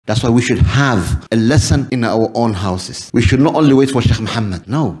That's why we should have a lesson in our own houses. We should not only wait for Sheikh Mohammed.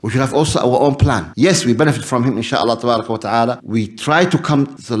 No, we should have also our own plan. Yes, we benefit from him, inshallah, tabaraka wa ta'ala. We try to come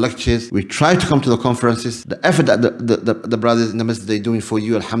to the lectures. We try to come to the conferences. The effort that the brothers in the masjid, they're doing for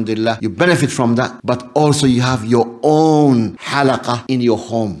you, alhamdulillah, you benefit from that. But also you have your own halaqah in your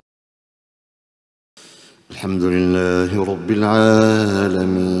home. Alhamdulillahi Rabbil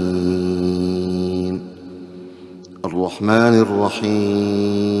Alameen. Ar-Rahman Ar-Rahim.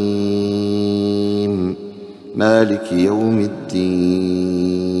 Maliki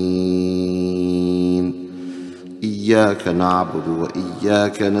Yawmiddin. Iyyaka na'budu wa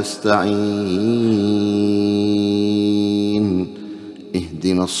iyyaka nasta'in.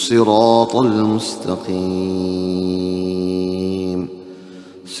 Ihdina as-sirata al-mustaqim.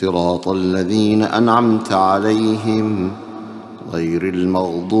 صراط الذين أنعمت عليهم غير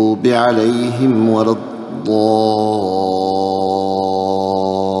المغضوب عليهم ولا الضالين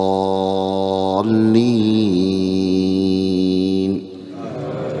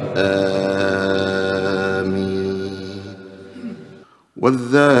آمين.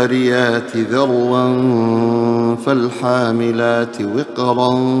 والذاريات ذروا فالحاملات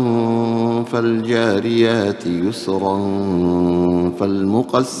وقرا فالجاريات يسرا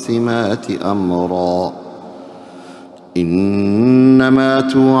فالمقسمات أمرا إنما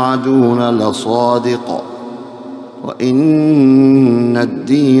توعدون لصادق وإن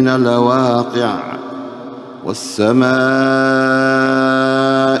الدين لواقع والسماء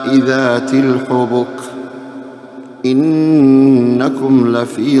ذات الحبك إنكم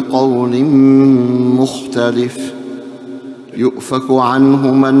لفي قول مختلف يؤفك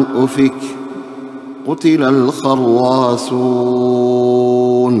عنه من أفك قتل الخراصون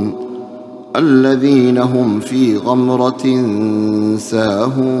الذين هم في غمرة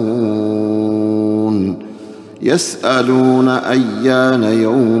ساهون يسألون أيان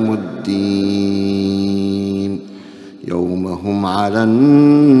يوم الدين يوم هم على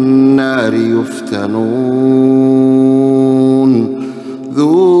النار يفتنون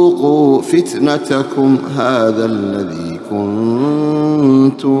ذوقوا فتنتكم هذا الذي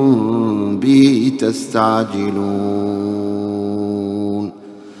كنتم به تستعجلون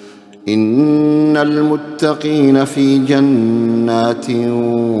إن المتقين في جنات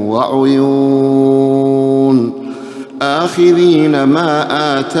وعيون آخذين ما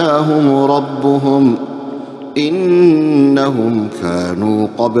آتاهم ربهم إنهم كانوا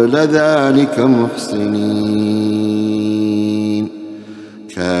قبل ذلك محسنين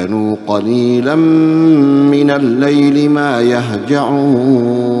كانوا قليلا من الليل ما يهجعون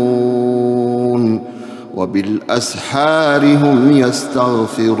وبالأسحار هم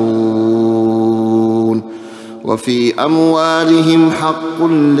يستغفرون وفي أموالهم حق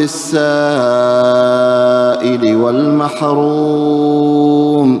للسائل والمحروم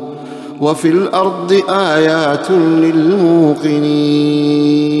وفي الأرض آيات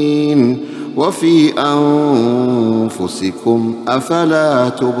للموقنين وفي أنفسكم أفلا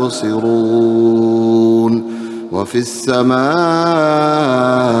تبصرون وفي السماء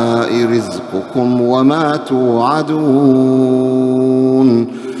رزقكم وما توعدون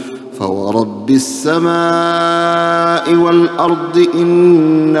فورب السماء والأرض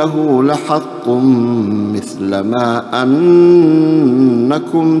إنه لحق مثل ما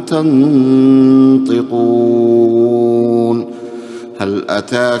أنكم تنطقون هل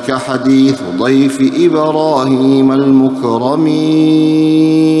أتاك حديث ضيف إبراهيم المكرمين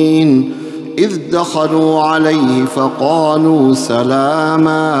إذ دخلوا عليه فقالوا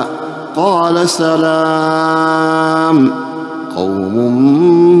سلاما قال سلام قوم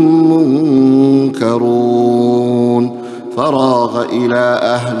منكرون فراغ إلى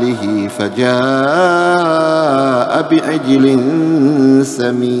أهله فجاء بعجل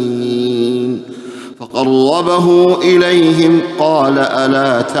سمين فقربه إليهم قال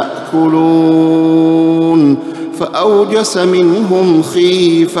ألا تأكلون فأوجس منهم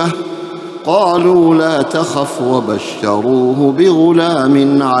خيفة قالوا لا تخف وبشروه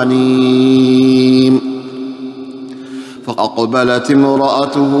بغلام عليم فأقبلت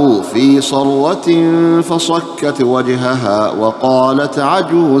امرأته في صرة فصكت وجهها وقالت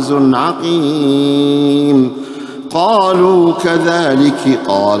عجوز عقيم قالوا كذلك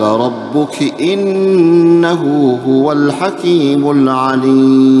قال ربك إنه هو الحكيم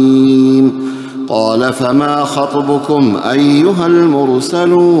العليم قال فما خطبكم أيها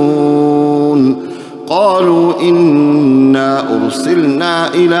المرسلون قالوا إنا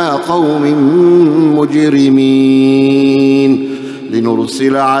أرسلنا إلى قوم مجرمين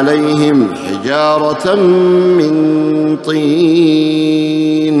لنرسل عليهم حجارة من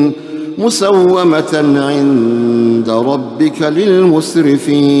طين مسومة عند ربك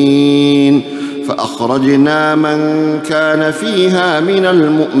للمسرفين فأخرجنا من كان فيها من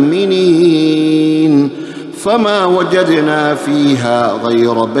المؤمنين فما وجدنا فيها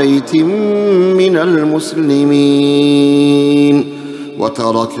غير بيت من المسلمين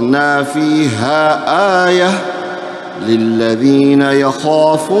وتركنا فيها آية للذين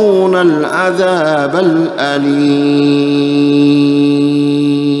يخافون العذاب الأليم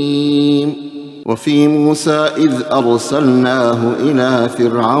وفي موسى إذ أرسلناه إلى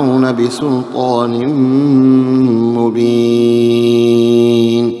فرعون بسلطان مبين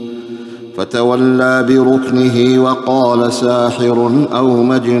فتولى بركنه وقال ساحر أو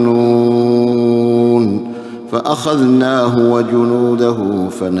مجنون فأخذناه وجنوده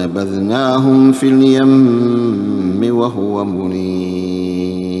فنبذناهم في اليم وهو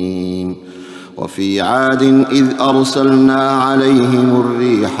مليم وفي عاد إذ أرسلنا عليهم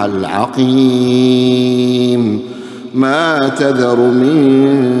الريح العقيم ما تذر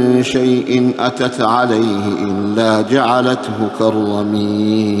من شيء أتت عليه إلا جعلته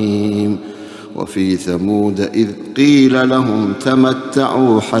كالرميم وفي ثمود إذ قيل لهم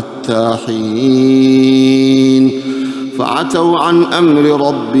تمتعوا حتى حين فعتوا عن أمر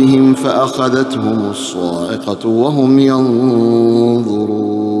ربهم فأخذتهم الصاعقة وهم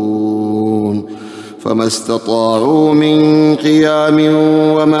ينظرون فما استطاعوا من قيام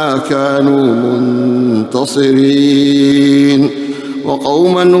وما كانوا منتصرين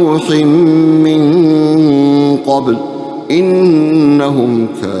وقوم نوح من قبل إنهم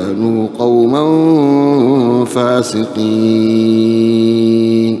كانوا قوما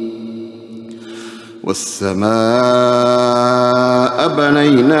فاسقين والسماء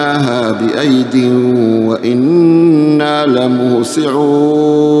بنيناها بأيد وإنا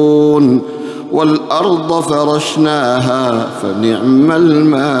لموسعون والأرض فرشناها فنعم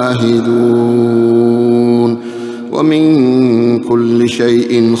الماهدون ومن كل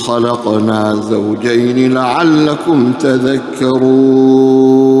شيء خلقنا زوجين لعلكم تذكرون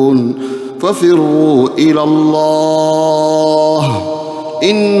ففروا إلى الله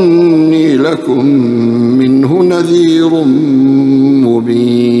إني لكم منه نذير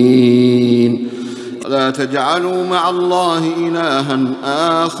مبين ولا تجعلوا مع الله إلها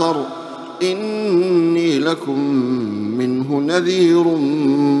آخر إني لكم منه نذير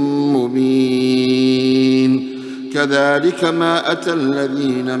مبين كذلك ما أتى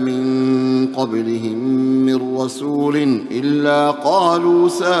الذين من قبلهم من رسول إلا قالوا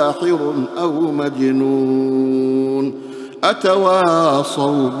ساحر أو مجنون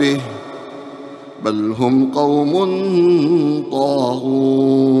أتواصوا به بل هم قوم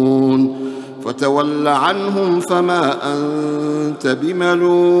طاغون فتول عنهم فما أنت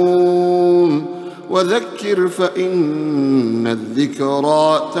بملوم وذكر فإن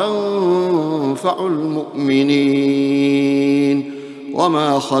الذكرى تنفع المؤمنين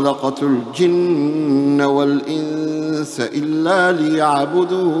وما خلقت الجن والإنس إلا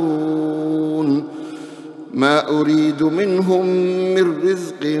ليعبدون ما أريد منهم من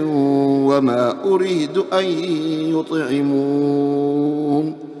رزق وما أريد أن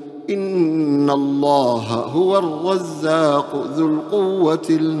يطعمون إن الله هو الرزاق ذو القوة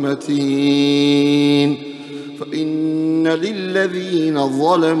المتين فإن للذين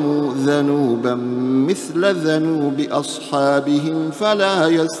ظلموا ذنوبا مثل ذنوب أصحابهم فلا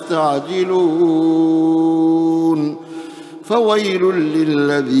يستعجلون فويل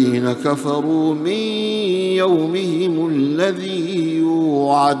للذين كفروا من يومهم الذي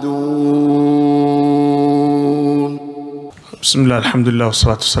يوعدون. بسم الله الحمد لله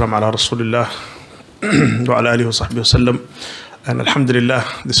والصلاة والسلام على رسول الله وعلى آله وصحبه وسلم. And alhamdulillah,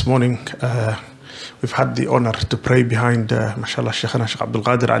 this morning we've had the honor to pray behind mashallah Shaykhana Shaykh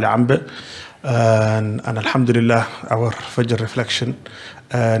Abdulkadir Ali Ambe, and alhamdulillah our Fajr reflection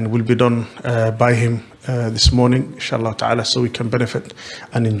and will be done by him this morning inshallah ta'ala, so we can benefit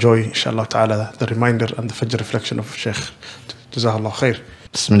and enjoy inshallah ta'ala the reminder and the Fajr reflection of Shaykh. Jazakallah khair.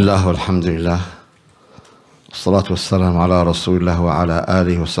 Bismillah walhamdulillah والصلاة والسلام على رسول الله وعلى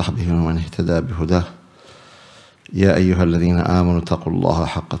آله وصحبه ومن اهتدى بهداه. يا أيها الذين آمنوا اتقوا الله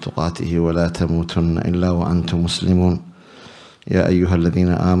حق تقاته ولا تموتن إلا وأنتم مسلمون. يا أيها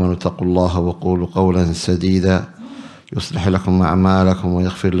الذين آمنوا اتقوا الله وقولوا قولا سديدا يصلح لكم أعمالكم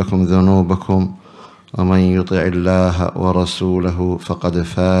ويغفر لكم ذنوبكم ومن يطع الله ورسوله فقد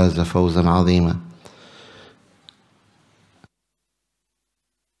فاز فوزا عظيما.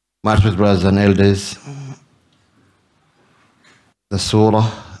 My dear brothers and elders, the surah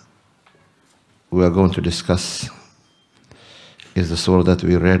we are going to discuss is the surah that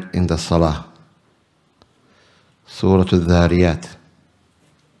we read in the Salah, Surat Adh-Dhariyat.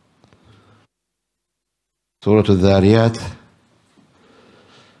 Surat Adh-Dhariyat,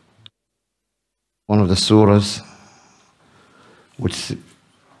 one of the surahs which is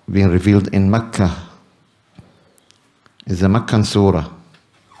being revealed in Mecca, is a Meccan surah.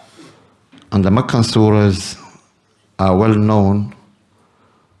 And the Meccan surahs are well known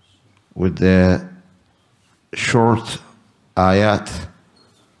with their short ayat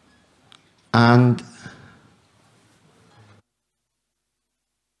and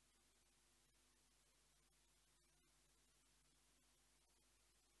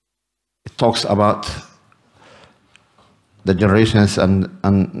it talks about the generations and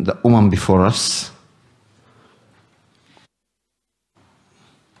the Ummah before us.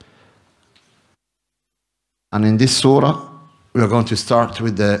 And in this surah, we are going to start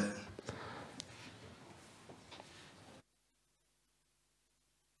with the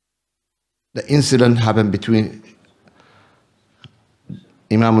incident happened between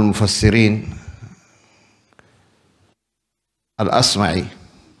Imam al-Mufassirin al-Asma'i.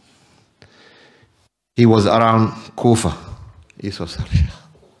 He was around Kufa. He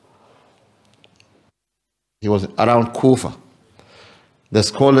was around Kufa. The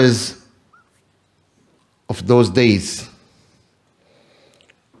scholars of those days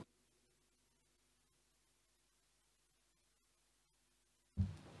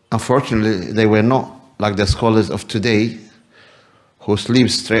unfortunately, they were not like the scholars of today who sleep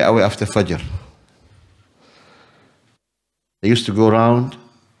straight away after Fajr. They used to go around,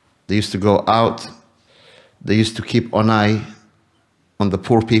 they used to go out, they used to keep an eye on the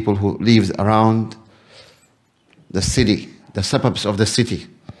poor people who live around the city, the suburbs of the city.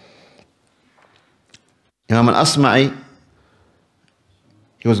 Imam al-Asma'i,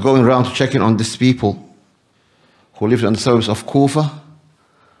 he was going around to check in on these people who lived in the suburbs of Kufa.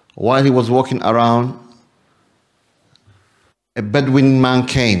 While he was walking around, a Bedouin man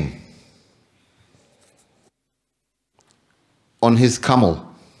came on his camel.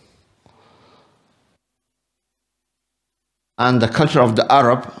 And the culture of the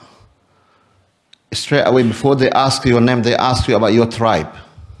Arab, straight away before they ask you your name, they ask you about your tribe.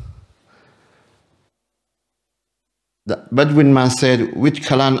 The Bedouin man said, "Which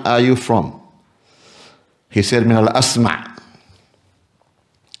clan are you from?" He said, "Min al-Asma'."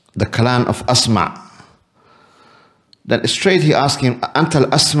 The clan of Asma'. Then straight he asked him, "Anta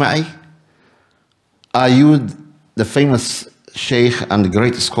al-Asma'i? Are you the famous sheikh and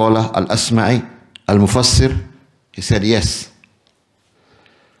great scholar al-Asma'i, al-Mufassir?" He said, "Yes."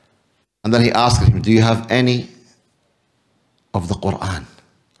 And then he asked him, "Do you have any of the Quran?"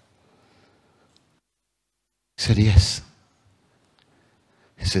 He said, "Yes."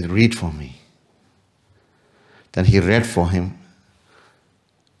 He said, "Read for me." Then he read for him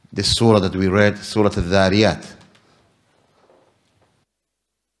this surah that we read, Surat Adh-Dhariyat.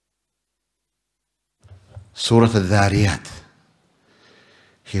 Surat Adh-Dhariyat.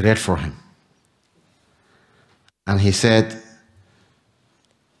 He read for him. And he said,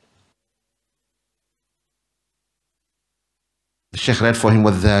 the Sheikh read for him,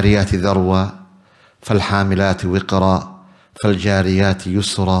 وَالذَّارِيَاتِ ذَرْوَى فَالْحَامِلَاتِ وِقْرًا فَالْجَارِيَاتِ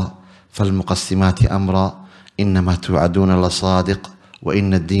يُسْرًا فَالْمُقَسِّمَاتِ أَمْرًا إِنَّمَا تُوعَدُونَ لَصَادِقٌ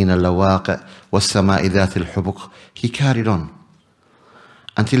وَإِنَّ الدِّينَ لَوَاقِعٌ وَالسَّمَاءِ ذَاتِ الْحُبُقِ. He carried on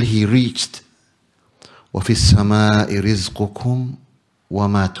until he reached وَفِي السَّمَاءِ رِزْقُكُمْ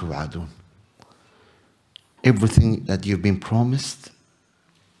وَمَا تُوعَدُونَ. Everything that you've been promised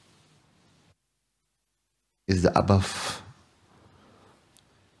is the above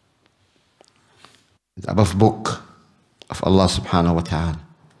book of Allah subhanahu wa ta'ala.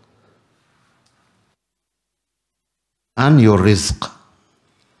 And your rizq.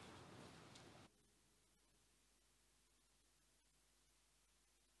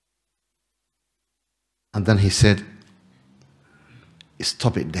 And then he said,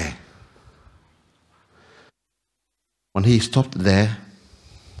 "Stop it there." When he stopped there,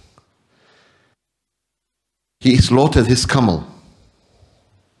 he slaughtered his camel.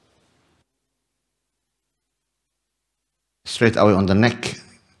 Straight away on the neck,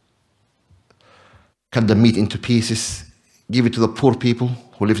 cut the meat into pieces, give it to the poor people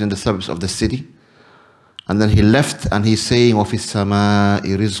who lived in the suburbs of the city. And then he left and he's saying, وَفِي السَّمَاءِ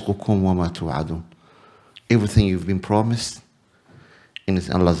رِزْقُكُمْ وَمَا تُوعَدُونَ. Everything you've been promised in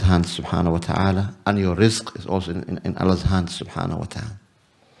Allah's hands subhanahu wa ta'ala, and your rizq is also in Allah's hands subhanahu wa ta'ala.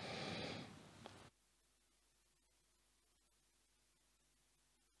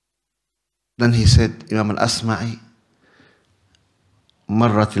 Then he said, Imam al-Asma'i,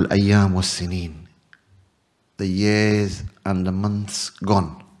 مرت الأيام والسنين. The years and the months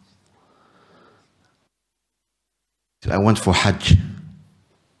gone. He said, I went for Hajj.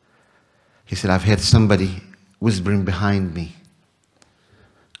 He said, I've heard somebody whispering behind me,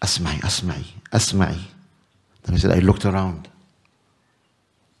 Asma'i, Asma'i, Asma'i. Then he said, I looked around.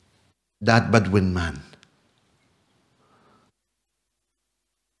 That Bedouin man.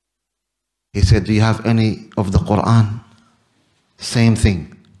 He said, do you have any of the Quran? Same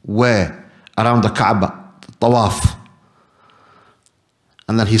thing. Where? Around the Kaaba, the Tawaf.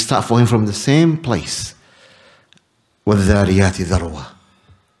 And then he started for him from the same place. وَالذَّارِيَاتِ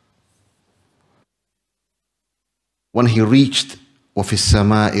When he reached وَفِي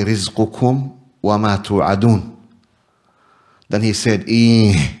السَّمَاءِ رِزْقُكُمْ وَمَا تُوعَدُونَ, then he said,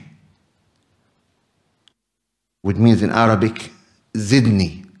 which means in Arabic,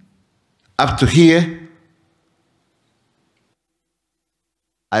 zidni. Up to here,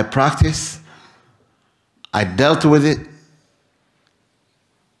 I practice, I dealt with it,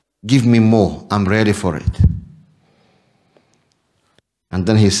 give me more, I'm ready for it. And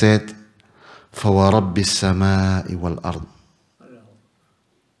then he said, فَوَرَبِّ السَّمَاءِ وَالْأَرْضِ.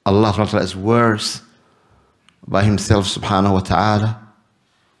 Allah subhanahu wa ta'ala is worse by himself subhanahu wa ta'ala.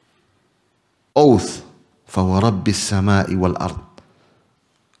 Oath, فَوَرَبِّ السَّمَاءِ وَالْأَرْضِ,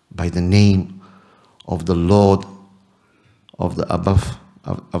 by the name of the Lord of the above,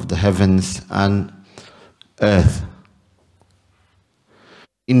 of the heavens and earth.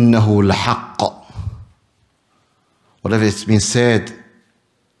 إِنَّهُ لَحَقٌّ. Whatever it's been said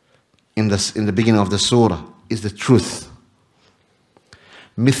in the beginning of the surah is the truth.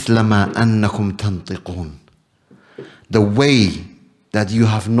 مِثْلَ مَا أَنَّكُمْ تَنْطِقُونَ. The way that you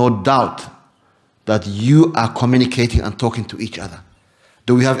have no doubt that you are communicating and talking to each other.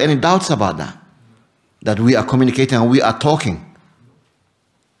 Do we have any doubts about that? That we are communicating and we are talking?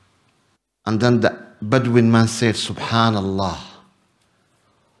 And then the Bedouin man said, Subhanallah.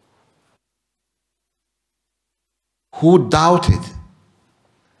 Who doubted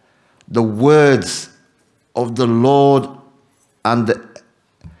the words of the Lord and the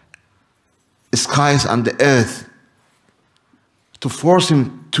skies and the earth to force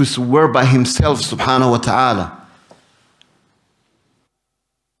him to swear by himself subhanahu wa ta'ala?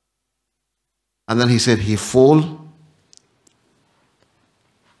 And then he said he fall,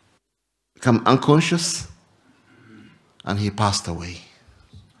 become unconscious, and he passed away.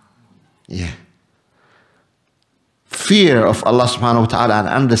 Yeah. Fear of Allah subhanahu wa ta'ala and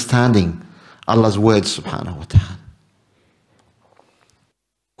understanding Allah's words subhanahu wa ta'ala.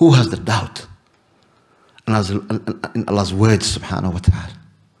 Who has the doubt in Allah's words subhanahu wa ta'ala?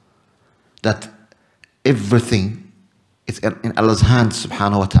 That everything is in Allah's hands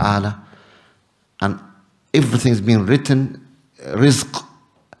subhanahu wa ta'ala, and everything is being written, rizq,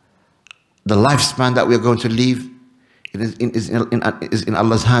 the lifespan that we are going to live, it is in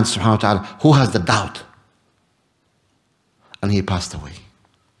Allah's hands subhanahu wa ta'ala. Who has the doubt? And he passed away.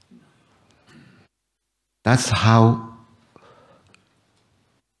 That's how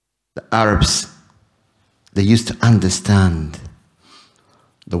the Arabs, they used to understand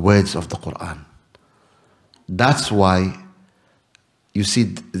the words of the Quran. That's why you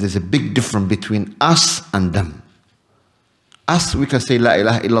see there's a big difference between us and them. Us, we can say La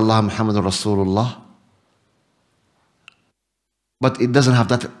ilaha illallah Muhammadur Rasulullah, but it doesn't have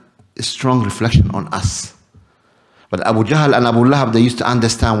that strong reflection on us. But Abu Jahl and Abu Lahab, they used to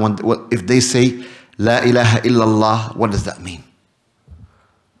understand if they say La ilaha illallah, what does that mean?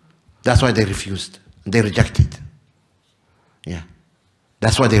 That's why they refused. They rejected. Yeah.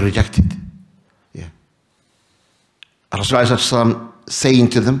 That's why they rejected. Yeah. Rasulullah saying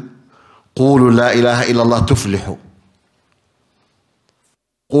to them, قولوا لا إله إلا الله تفلحوا.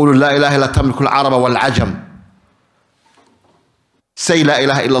 قولوا لا إله إلا تملك العرب والعجم. Say La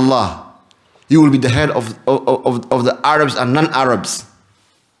ilaha illallah. You will be the head of the Arabs and non-Arabs.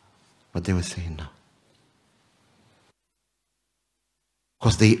 But they were saying no.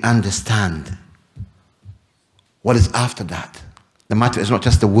 Because they understand what is after that. The matter is not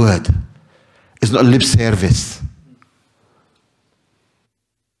just the word. It's not lip service.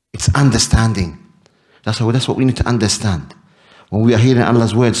 It's understanding. That's what we need to understand. When we are hearing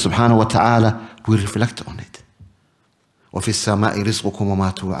Allah's words, subhanahu wa ta'ala, we reflect on it. وَفِي السَّمَاءِ رِزْقُكُمْ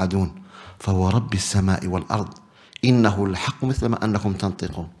وَمَا تُوعَدُونَ فَوَرَبِّ السَّمَاءِ وَالْأَرْضِ إِنَّهُ الْحَقُّ مِثْلَ مَا أَنَّكُمْ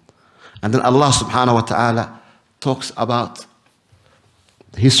تَنْطِقُونَ. And then Allah subhanahu wa ta'ala talks about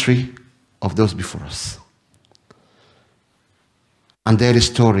the history of those before us. And their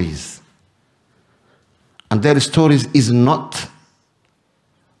stories. And their stories is not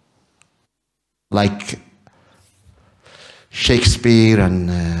like Shakespeare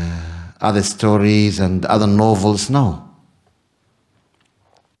and other stories and other novels. No.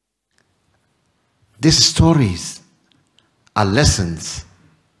 These stories are lessons.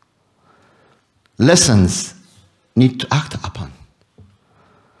 Lessons need to act upon.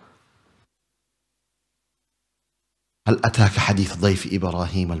 هل أتاك حديث ضيف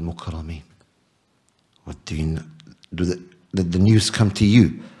إبراهيم المكرمين? What do you know? Did the news come to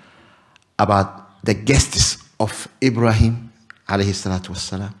you about the guests of Ibrahim alayhi salatu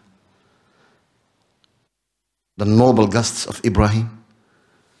wassalam? The noble guests of Ibrahim.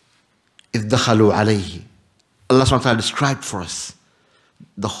 إذ دخلوا عليه. Allah subhanahu wa ta'ala described for us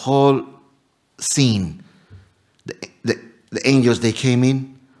the whole scene. The angels, they came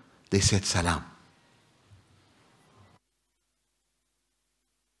in, they said salam.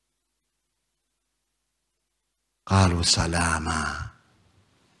 قالوا سلاما.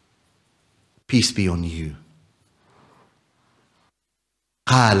 Peace be on you.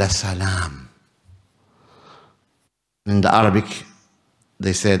 قال سلام. In the Arabic,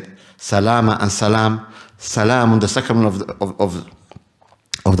 they said salama and salam. Salam, the sacrament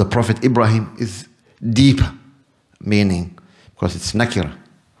of the Prophet Ibrahim, is deeper meaning because it's nakira.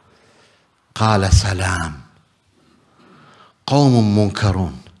 قال سلام قوم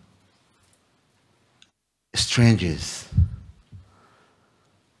منكرون. Strangers.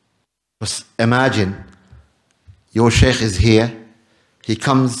 Just imagine your sheikh is here. He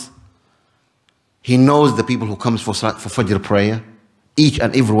comes. He knows the people who comes for Fajr prayer, each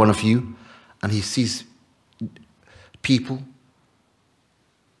and every one of you, and he sees people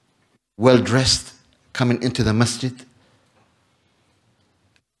well dressed coming into the masjid,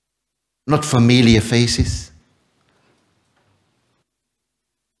 not familiar faces.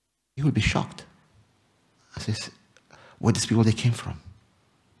 He will be shocked. I says, where these people they came from?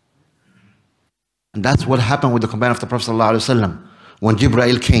 And that's what happened with the companion of the Prophet ﷺ when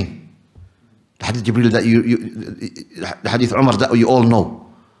Jibreel came. The hadith Jibreel that the hadith Umar that you all know.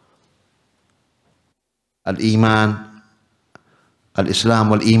 Al-Iman, Al-Islam,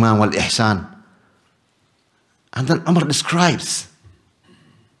 Wal-Iman, Wal-Ihsan. And then Umar describes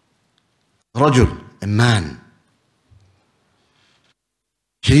رجل, a man,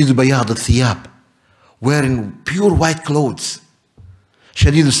 شديد بياض الثياب, wearing pure white clothes,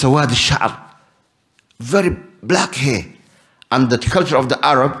 شديد السواد الشعر, very black hair. And the culture of the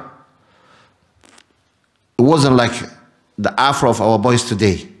Arab, it wasn't like the afro of our boys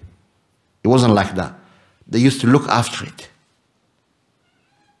today. It wasn't like that. They used to look after it.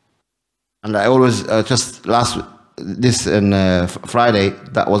 And I always, just this Friday,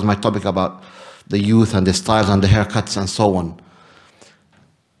 that was my topic about the youth and the styles and the haircuts and so on.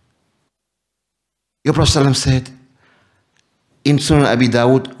 Your Prophet ﷺ said, in Surat Abi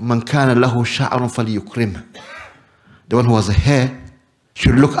Dawud, man kana lahu sha'run falyukrimhu. The one who has a hair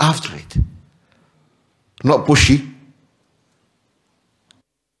should look after it. Not bushy.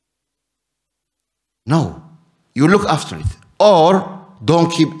 No. You look after it. Or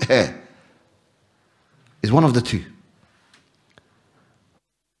don't keep hair. It's one of the two.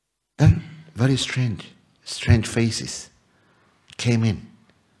 Then very strange faces came in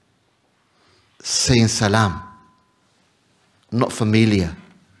saying salam. Not familiar.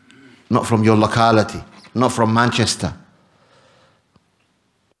 Not from your locality. Not from Manchester.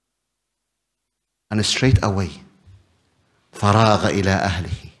 And straight away, فراغ إلى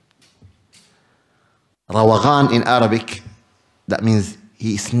أهله. Rawaghan in Arabic, that means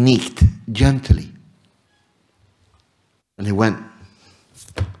he sneaked gently. And he went,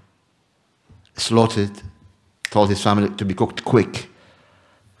 slaughtered, told his family to be cooked quick.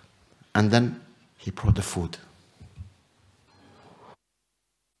 And then he brought the food.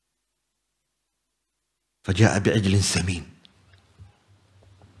 فجاء بعجل سمين.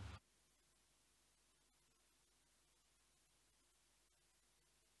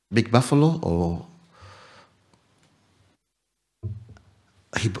 Big buffalo, or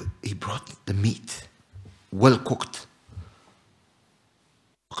he brought the meat, well cooked.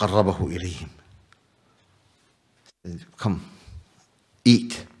 قربه إليهم. Come,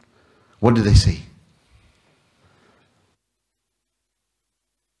 eat. What did they say?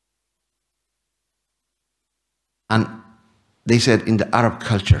 And they said in the Arab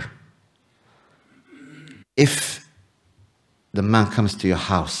culture, if the man comes to your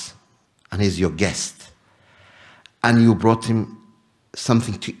house and he's your guest and you brought him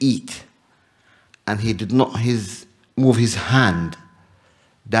something to eat and he did not move his hand,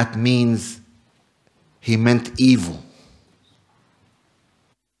 that means he meant evil.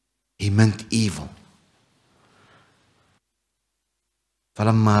 He meant evil.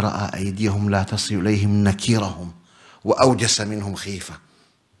 فلما رأى أيديهم لا تصل إليهم نكيرهم وأوجس منهم خيفة.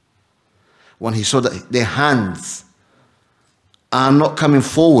 When he saw that their hands are not coming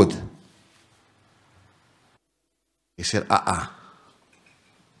forward, he said,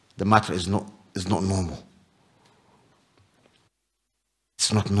 the matter is not normal.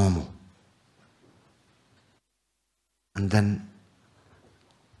 It's not normal. And then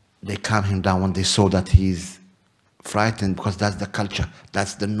they calm him down when they saw that he's frightened, because that's the culture,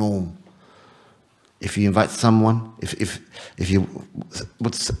 that's the norm. If you invite someone, if you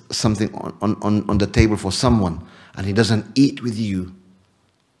put something on the table for someone and he doesn't eat with you,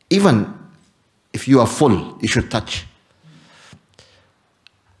 even if you are full, you should touch.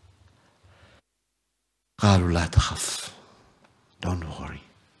 قالوا لا تخف. Don't worry.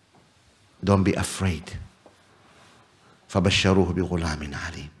 Don't be afraid. فبشروه بغلام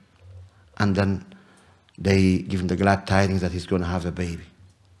عليم. And then they give him the glad tidings that he's going to have a baby.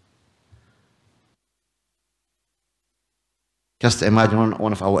 Just imagine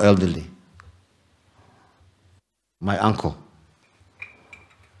one of our elderly, my uncle.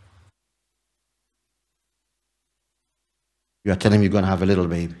 You are telling me you're going to have a little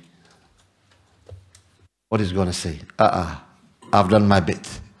baby. What is he going to say? I've done my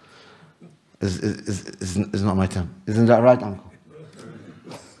bit. It's not my turn. Isn't that right, uncle?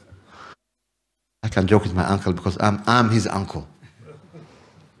 I can joke with my uncle because I'm his uncle.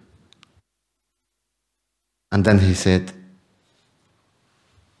 And then he said,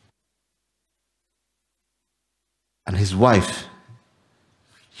 and his wife,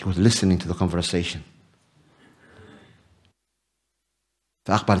 she was listening to the conversation.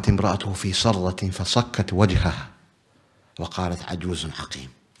 فأقبلت امرأته في صرة فصكت وجهها وقالت عجوز عقيم.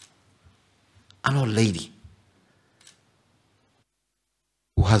 An old lady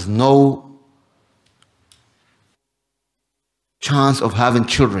who has no chance of having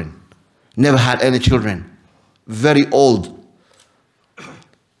children, never had any children, very old.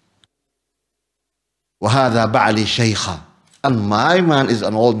 وهذا بعلي شيخا. And my man is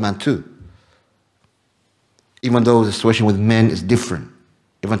an old man too. Even though the situation with men is different,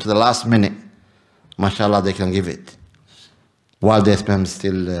 even to the last minute, mashallah, they can give it while their sperm is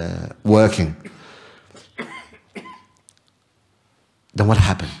still working. Then what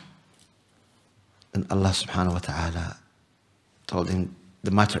happened? Then Allah subhanahu wa ta'ala told him, the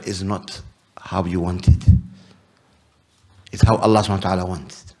matter is not how you want it. It's how Allah subhanahu wa ta'ala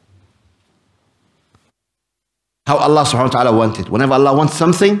wants it. How Allah subhanahu wa ta'ala wants it. Whenever Allah wants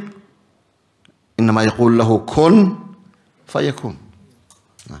something, إنما يقول له كن فيكون.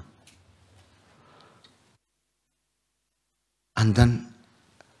 And then,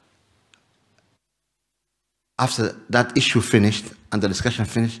 after that issue finished and the discussion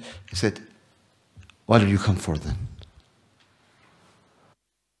finished, he said, what did you come for then?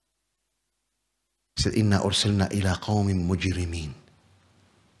 He said, إِنَّا أُرْسِلْنَا إِلَىٰ قَوْمٍ مُجْرِمِينَ.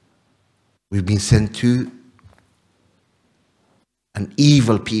 We've been sent to an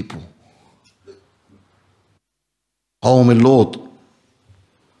evil people. قوم Lot.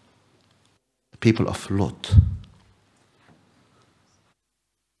 People of Lot.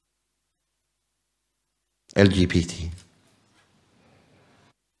 LGBT.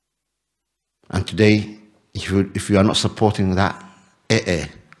 And today, if you are not supporting that,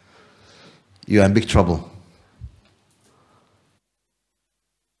 you are in big trouble.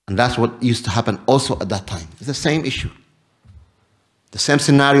 And that's what used to happen also at that time. It's the same issue. The same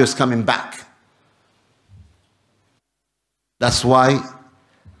scenario is coming back. That's why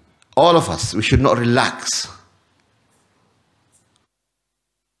all of us, we should not relax.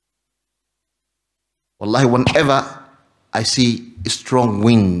 Wallahi, whenever I see strong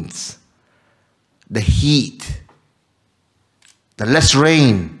winds, the heat, the less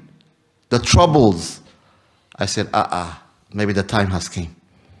rain, the troubles, I said, maybe the time has came.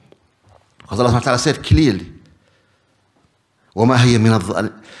 Because Allah subhanahu wa ta'ala said clearly, وَمَا هِيَ مِنَ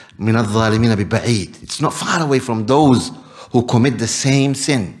الظَّالِمِينَ بِبَعِيدٍ. It's not far away from those who commit the same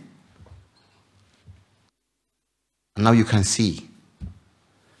sin. And now you can see,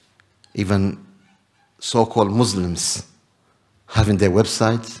 even so-called Muslims having their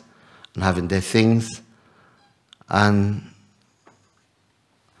websites and having their things, and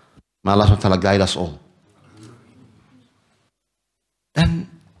may Allah subhanahu wa ta'ala guide us all. Then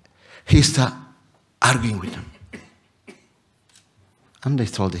he started arguing with them. And they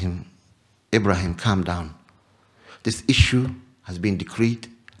told him, Ibrahim, calm down. This issue has been decreed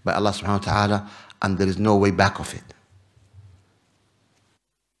by Allah subhanahu wa ta'ala, and there is no way back of it.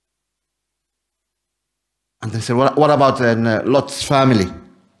 And they said, what about Lot's family?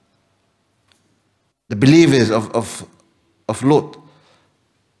 The believers of Lot.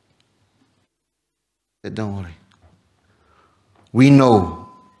 They said, don't worry. We know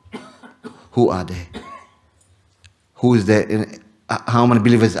who are there. Who is there? How many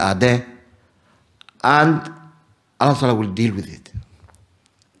believers are there? And Allah Ta'ala will deal with it.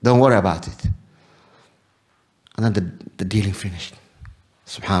 Don't worry about it. And then the dealing finished.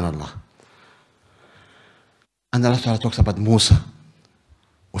 Subhanallah. And Allah Ta'ala talks about Musa.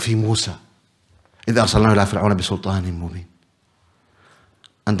 وفي موسى إذ أرسلناه إلى فرعون بسلطان مبين.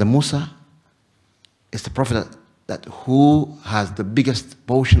 And the Musa is the prophet that who has the biggest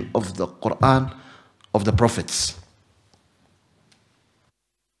portion of the Quran of the prophets.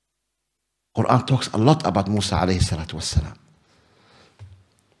 Quran talks a lot about Musa alayhi salatu wassalam.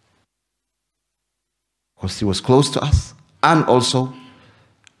 Because he was close to us and also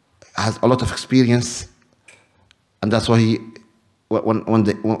has a lot of experience, and that's why he,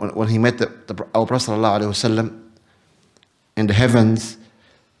 when he met our Prophet sallallahu alaihi wasallam in the heavens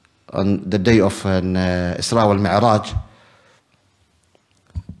on the day of Isra wal Mi'raj,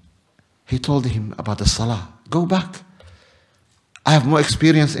 he told him about the Salah. Go back. I have more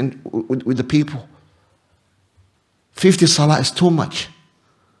experience with the people. 50 Salah is too much.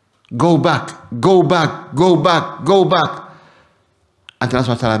 Go back, go back, go back, go back. And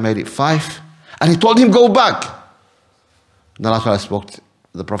Allah Ta'ala made it 5. And he told him, go back. Then Allah Ta'ala spoke to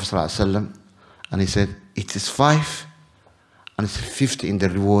the Prophet ﷺ, and he said, it is 5 and it's 50 in the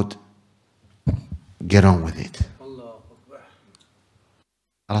reward. Get on with it.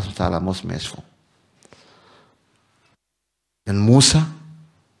 Allah Ta'ala most merciful. Then Musa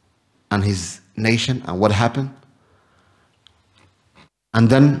and his nation, and what happened? And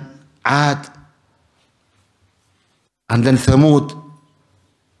then Ad, and then Thamud.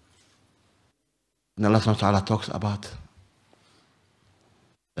 And Allah Ta'ala talks about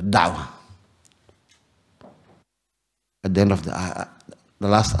the da'wah at the end of the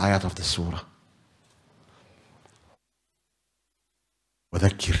last ayat of the surah.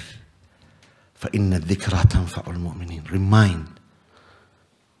 وذكر فإن الذكرى تنفع المؤمنين. Remind.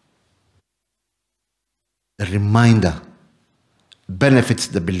 The reminder benefits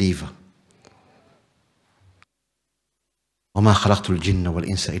the believer. وما خلقت الجن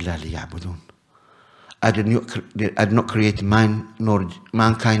والإنس إلا ليعبدون. I did not create mankind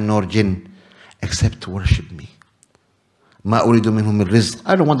nor jinn except to worship me. ما أريد منهم من رزق.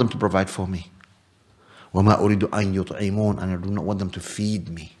 I don't want them to provide for me. وما أريد أن يطعمون. And I do not want them to feed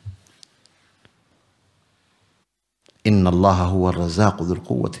me. إن الله هو الرزاق ذو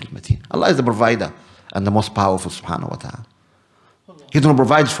القوة المتين. Allah is the provider and the most powerful, subhanahu wa ta'ala. He does not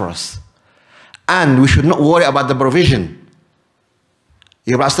provide for us. And we should not worry about the provision.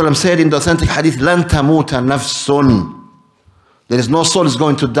 The Prophet said in the authentic hadith, لَن تَمُوتَ نَفْسٌ. There is no soul is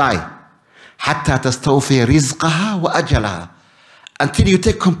going to die. حَتَّى تَسْتَوْفِي رِزْقَهَا وَأَجَلَهَا. Until you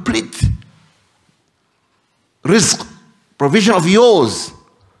take complete rizq, provision of yours,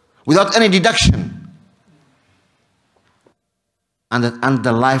 without any deduction. And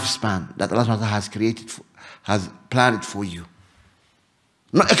the lifespan that Allah has created, has planned for you.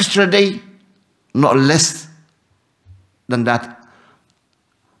 Not extra day, not less than that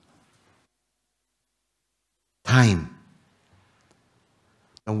time.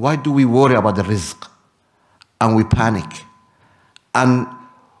 And why do we worry about the rizq? And we panic. And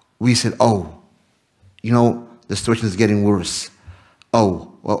we said, oh, you know, the situation is getting worse.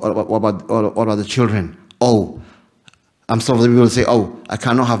 Oh, what about the children? Oh, some of the people say, oh, I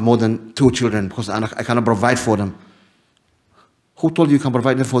cannot have more than 2 children because I cannot provide for them. Who told you can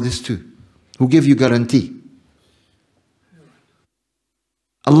provide for this too? Who gave you guarantee?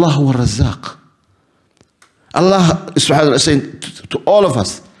 Allahu ar-Razzaq. Allah subhanahu is saying to all of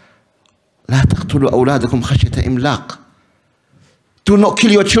us, لا تقتلوا أولادكم خشية إملاق. Do not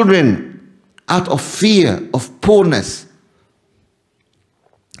kill your children out of fear of poorness.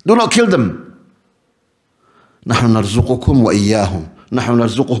 Do not kill them. نحن نرزقكم وإياهم. نحن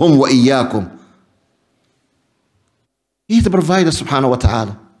نرزقهم وإياكم. He is the provider, subhanahu wa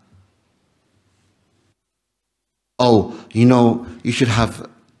ta'ala. Oh, you know, you should have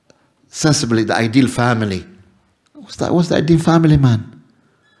sensibly the ideal family. What's the ideal family, man?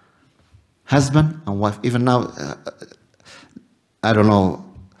 Husband and wife. Even now, I don't know.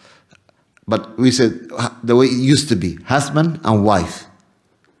 But we said the way it used to be. Husband and wife.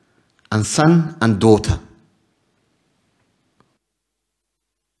 And son and daughter.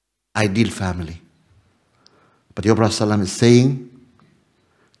 Ideal family. But your Prophet ﷺ is saying,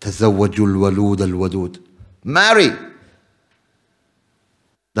 تَزَوَّجُوا الْوَلُودَ الْوَدُودَ. Marry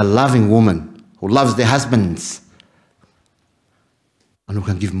the loving woman who loves their husbands and who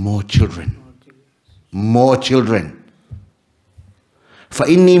can give more children. More children.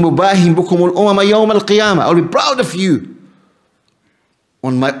 فَإِنِّي مُبَاهِمْ بُكُمُ الْأُمَمَ يَوْمَ الْقِيَامَةِ. I'll be proud of you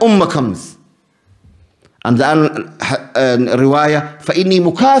when my ummah comes. And the riwayah, فَإِنِّي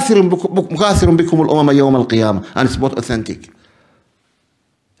مُكَاثِرٌ بِكُمُ الْأُمَمَ يَوْمَ الْقِيَامَةِ. And it's both authentic.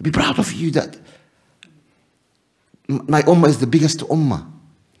 Be proud of you that my ummah is the biggest ummah.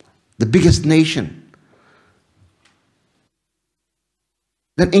 the biggest nation.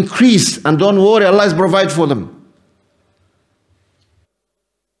 Then increase and don't worry, Allah is provide for them.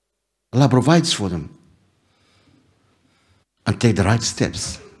 Allah provides for them. And take the right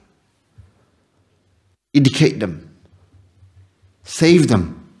steps. Educate them. Save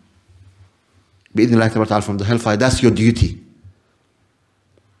them. Bi-idhnillahi from the hellfire. That's your duty.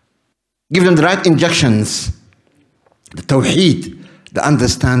 Give them the right injections. The tawheed. The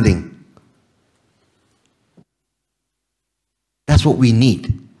understanding. That's what we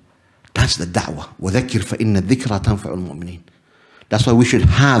need. That's the da'wah. وَذَكِّرْ فَإِنَّ الذِّكْرَ تَنْفَعُ الْمُؤْمِنِينَ. That's why we should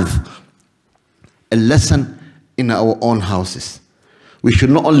have a lesson in our own houses. We should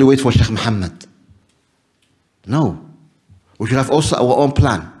not only wait for Sheikh Mohamed. No. We should have also our own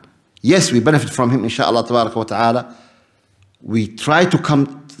plan. Yes, we benefit from him, inshallah wa ta'ala. We try to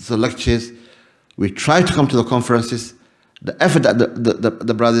come to the lectures. We try to come to the conferences. The effort that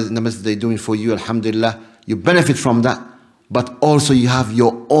the brothers in the masjid are doing for you, alhamdulillah, you benefit from that. But also you have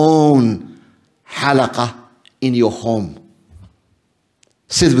your own halaqah in your home.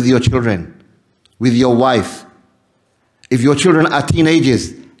 Sit with your children, with your wife. If your children are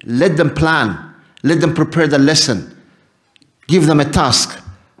teenagers, let them plan. Let them prepare the lesson. Give them a task.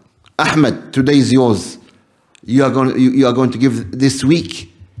 Ahmed, today is yours. You are going to give this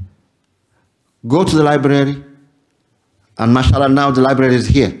week. Go to the library. And mashallah, now the library is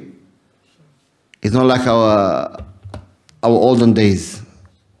here. It's not like our olden days.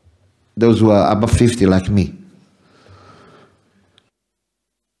 Those who are above 50 like me.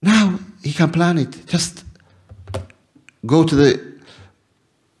 Now he can plan it. Just go to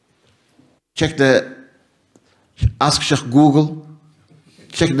ask Sheikh Google,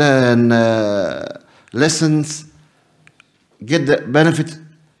 check the lessons, get the benefit,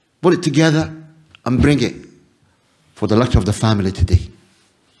 put it together and bring it for the lecture of the family today.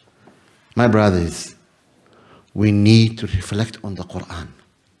 My brothers, we need to reflect on the Quran,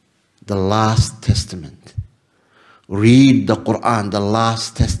 the last testament. Read the Quran, the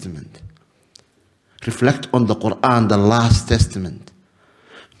last testament. Reflect on the Quran, the last testament.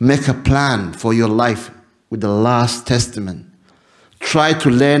 Make a plan for your life with the last testament. Try to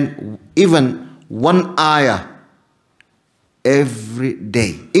learn even one ayah every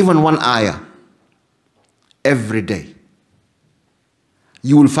day. Even one ayah every day.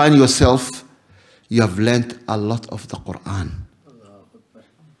 You will find yourself, you have learned a lot of the Quran.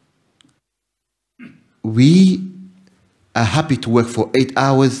 We are happy to work for 8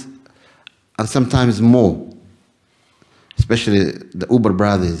 hours and sometimes more. Especially the Uber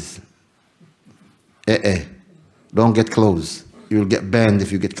brothers. Don't get close. You will get banned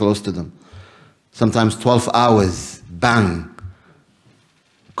if you get close to them. Sometimes 12 hours, bang,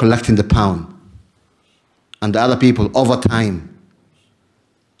 collecting the pound. And the other people, overtime.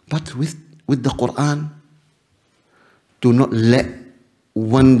 But with the Quran, do not let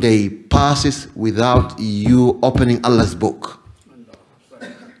one day passes without you opening Allah's book.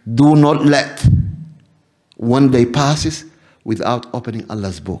 Do not let one day passes without opening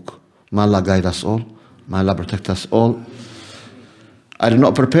Allah's book. May Allah guide us all. May Allah protect us all. I did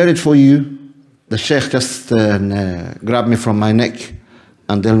not prepare it for you. The Sheikh just grabbed me from my neck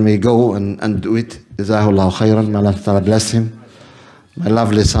and told me go and do it. Jazahullahu khairan. May Allah Ta'ala bless him. My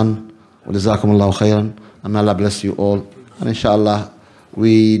lovely son. Jazakumullahu khairan. And may Allah bless you all. And inshallah,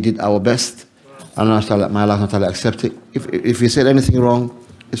 we did our best. And may Allah Ta'ala accept it. If we said anything wrong,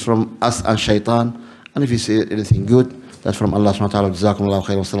 it's from us and shaitan. And if you say anything good, that's from Allah subhanahu wa ta'ala. Jazakumullahu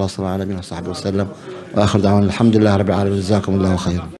khairan. Wa sallallahu ala nabiyina wa sahbihi wa sallam. Wa akhir da'wan alhamdulillah rabbil alamin. Jazakumullahu khairan.